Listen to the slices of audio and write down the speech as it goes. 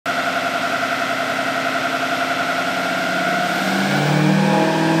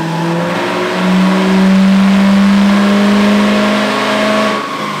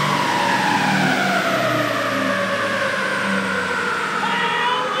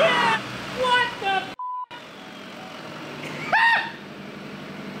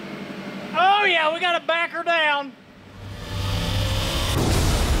yeah, we gotta back her down.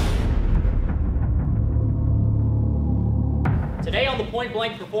 Today on the Point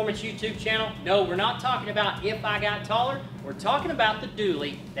Blank Performance YouTube channel, no, we're not talking about if I got taller. We're talking about the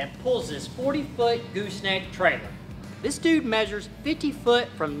dually that pulls this 40-foot gooseneck trailer. This dude measures 50 foot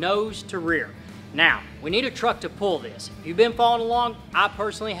from nose to rear. Now, we need a truck to pull this. If you've been following along, I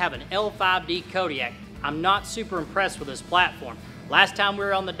personally have an L5D KODIAK. I'm not super impressed with this platform. Last time we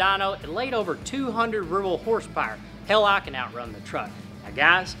were on the dyno, it laid over 200 rural horsepower. Hell, I can outrun the truck. Now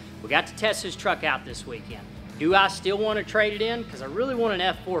guys, we got to test this truck out this weekend. Do I still want to trade it in? Because I really want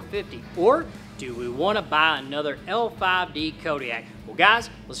an F450. Or do we want to buy another L5D KODIAK? Well guys,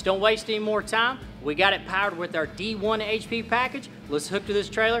 let's don't waste any more time. We got it powered with our D1 HP package. Let's hook to this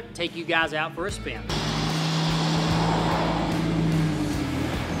trailer, take you guys out for a spin.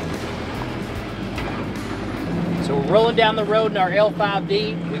 So we're rolling down the road in our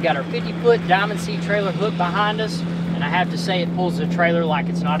L5D. We got our 50-foot Diamond C trailer hook behind us, and I have to say it pulls the trailer like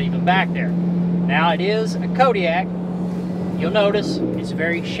it's not even back there. Now it is a KODIAK. You'll notice it's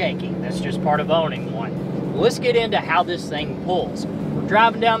very shaky. That's just part of owning one. Let's get into how this thing pulls. We're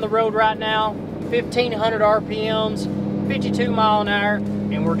driving down the road right now, 1,500 RPMs, 52 mile an hour,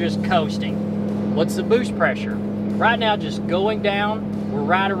 and we're just coasting. What's the boost pressure? Right now, just going down, we're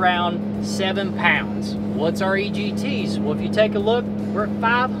right around 7 pounds. What's our EGTs? Well, if you take a look, we're at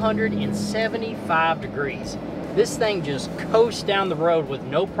 575 degrees. This thing just coasts down the road with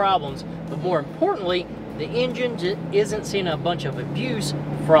no problems, but more importantly, the engine isn't seeing a bunch of abuse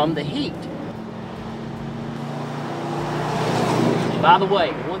from the heat. By the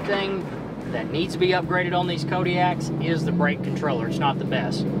way, one thing that needs to be upgraded on these KODIAKs is the brake controller. It's not the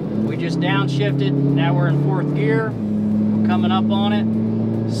best. We just downshifted, now we're in 4th gear. We're coming up on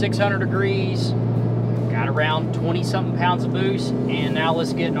it, 600 degrees, got around 20-something pounds of boost, and now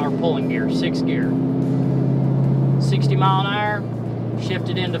let's get in our pulling gear, 6th gear. 60 mile an hour,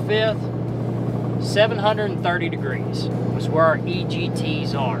 shifted into 5th, 730 degrees. That's where our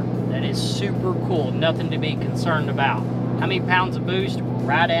EGTs are. That is super cool, nothing to be concerned about. How many pounds of boost? We're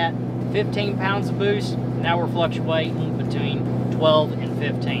right at 15 pounds of boost. Now we're fluctuating between 12 and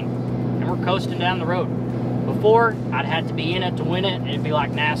 15. And we're coasting down the road. Before, I'd have to be in it to win it, and it'd be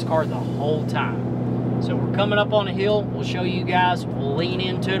like NASCAR the whole time. So we're coming up on a hill. We'll show you guys. We'll lean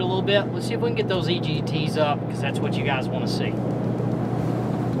into it a little bit. Let's see if we can get those EGTs up, because that's what you guys want to see.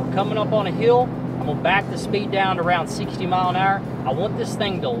 We're coming up on a hill. I'm going to back the speed down to around 60 mile an hour. I want this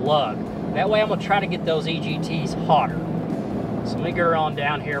thing to lug. That way I'm going to try to get those EGTs hotter. So let me go on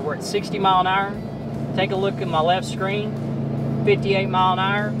down here. We're at 60 mile an hour. Take a look at my left screen. 58 mile an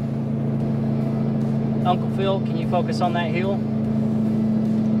hour. Uncle Phil, can you focus on that hill?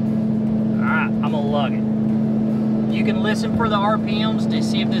 Alright, I'm going to lug it. You can listen for the RPMs to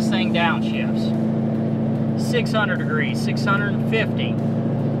see if this thing downshifts. 600 degrees, 650.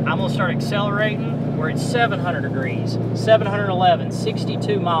 I'm going to start accelerating. We're at 700 degrees, 711,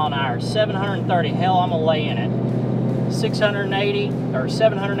 62 mile an hour, 730. Hell, I'm going to lay in it. 680 or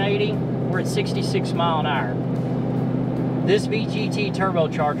 780, we're at 66 mile an hour. This VGT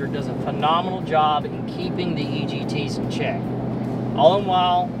turbocharger does a phenomenal job in keeping the EGTs in check. All in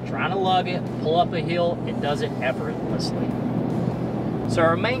while, trying to lug it, pull up a hill, it does it effortlessly. So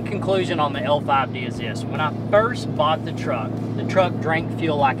our main conclusion on the L5D is this. When I first bought the truck drank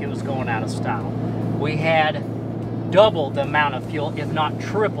fuel like it was going out of style. We had double the amount of fuel, if not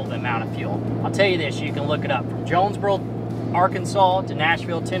triple the amount of fuel. I'll tell you this, you can look it up. From Jonesboro, Arkansas to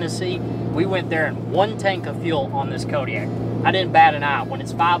Nashville, Tennessee, we went there in 1 tank of fuel on this KODIAK. I didn't bat an eye. When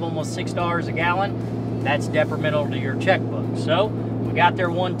it's almost $6 a gallon, that's detrimental to your checkbook. So we got there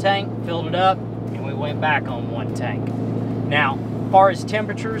 1 tank, filled it up, and we went back on 1 tank. Now, as far as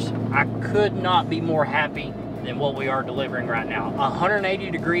temperatures, I could not be more happy than what we are delivering right now.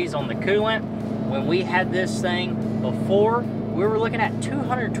 180 degrees on the coolant. When we had this thing before, we were looking at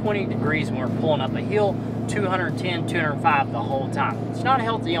 220 degrees when we were pulling up a hill, 210, 205 the whole time. It's not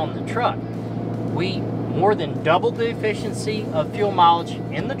healthy on the truck. We more than doubled the efficiency of fuel mileage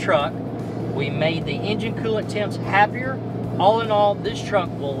in the truck. We made the engine coolant temps happier. All in all, this truck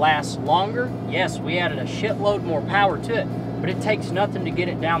will last longer. Yes, we added a shitload more power to it, but it takes nothing to get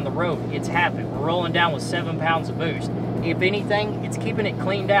it down the road. It's happy. We're rolling down with 7 pounds of boost. If anything, it's keeping it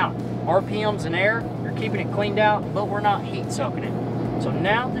cleaned out. RPMs and air, you're keeping it cleaned out, but we're not heat soaking it. So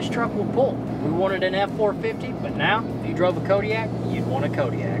now this truck will pull. We wanted an F450, but now if you drove a KODIAK, you'd want a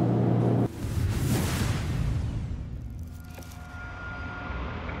KODIAK.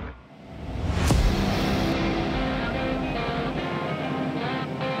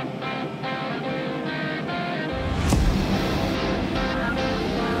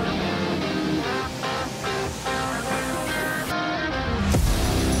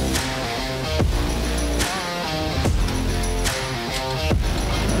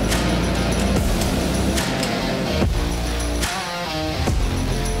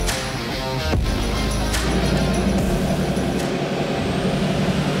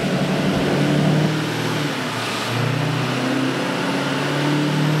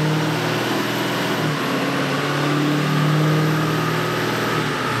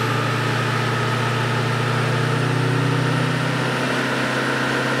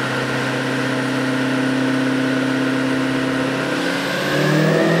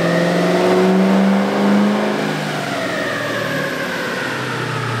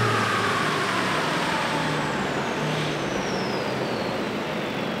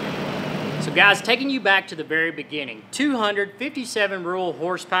 guys, taking you back to the very beginning, 257 rural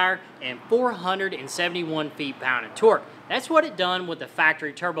horsepower and 471 feet-pound of torque. That's what it done with the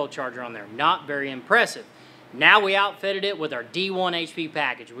factory turbocharger on there. Not very impressive. Now we outfitted it with our D1 HP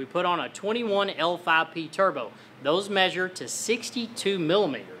package. We put on a 21 L5P turbo. Those measure to 62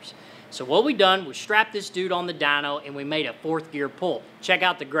 millimeters. So what we done was strap this dude on the dyno and we made a 4th gear pull. Check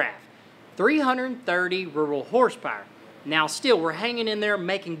out the graph. 330 rural horsepower. Now still, we're hanging in there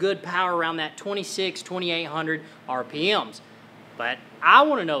making good power around that 2,800 RPMs. But I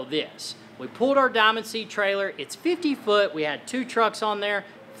want to know this. We pulled our Diamond Seed trailer. It's 50 foot. We had 2 trucks on there.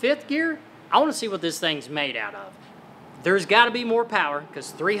 5th gear, I want to see what this thing's made out of. There's got to be more power because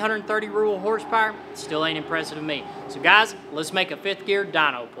 330 rural horsepower still ain't impressive to me. So guys, let's make a 5th gear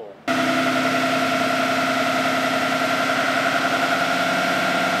dyno pull.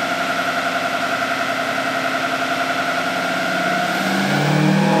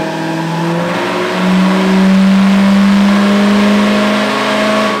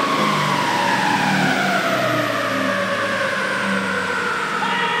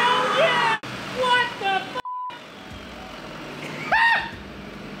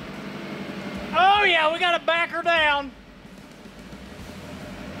 Oh yeah, we gotta back her down.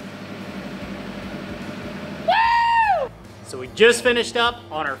 Woo! So we just finished up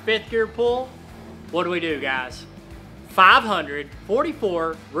on our 5th gear pull. What do we do, guys?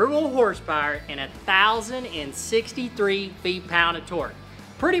 544 rural horsepower and 1,063 feet-pound of torque.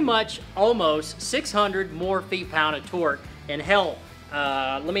 Pretty much almost 600 more feet-pound of torque. And hell,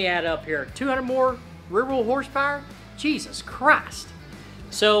 let me add up here, 200 more rural horsepower? Jesus Christ.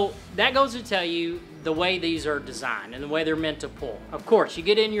 So that goes to tell you the way these are designed and the way they're meant to pull. Of course, you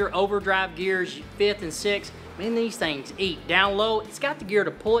get in your overdrive gears, 5th and 6th, man, these things eat. Down low, it's got the gear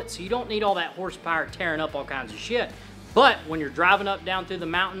to pull it, so you don't need all that horsepower tearing up all kinds of shit. But when you're driving up down through the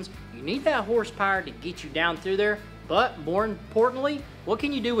mountains, you need that horsepower to get you down through there. But more importantly, what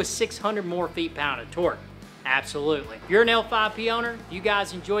can you do with 600 more feet-pound of torque? Absolutely. If you're an L5P owner, if you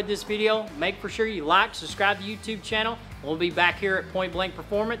guys enjoyed this video, make for sure you like, subscribe to the YouTube channel. We'll be back here at Point Blank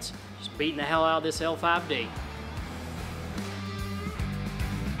Performance, just beating the hell out of this L5D.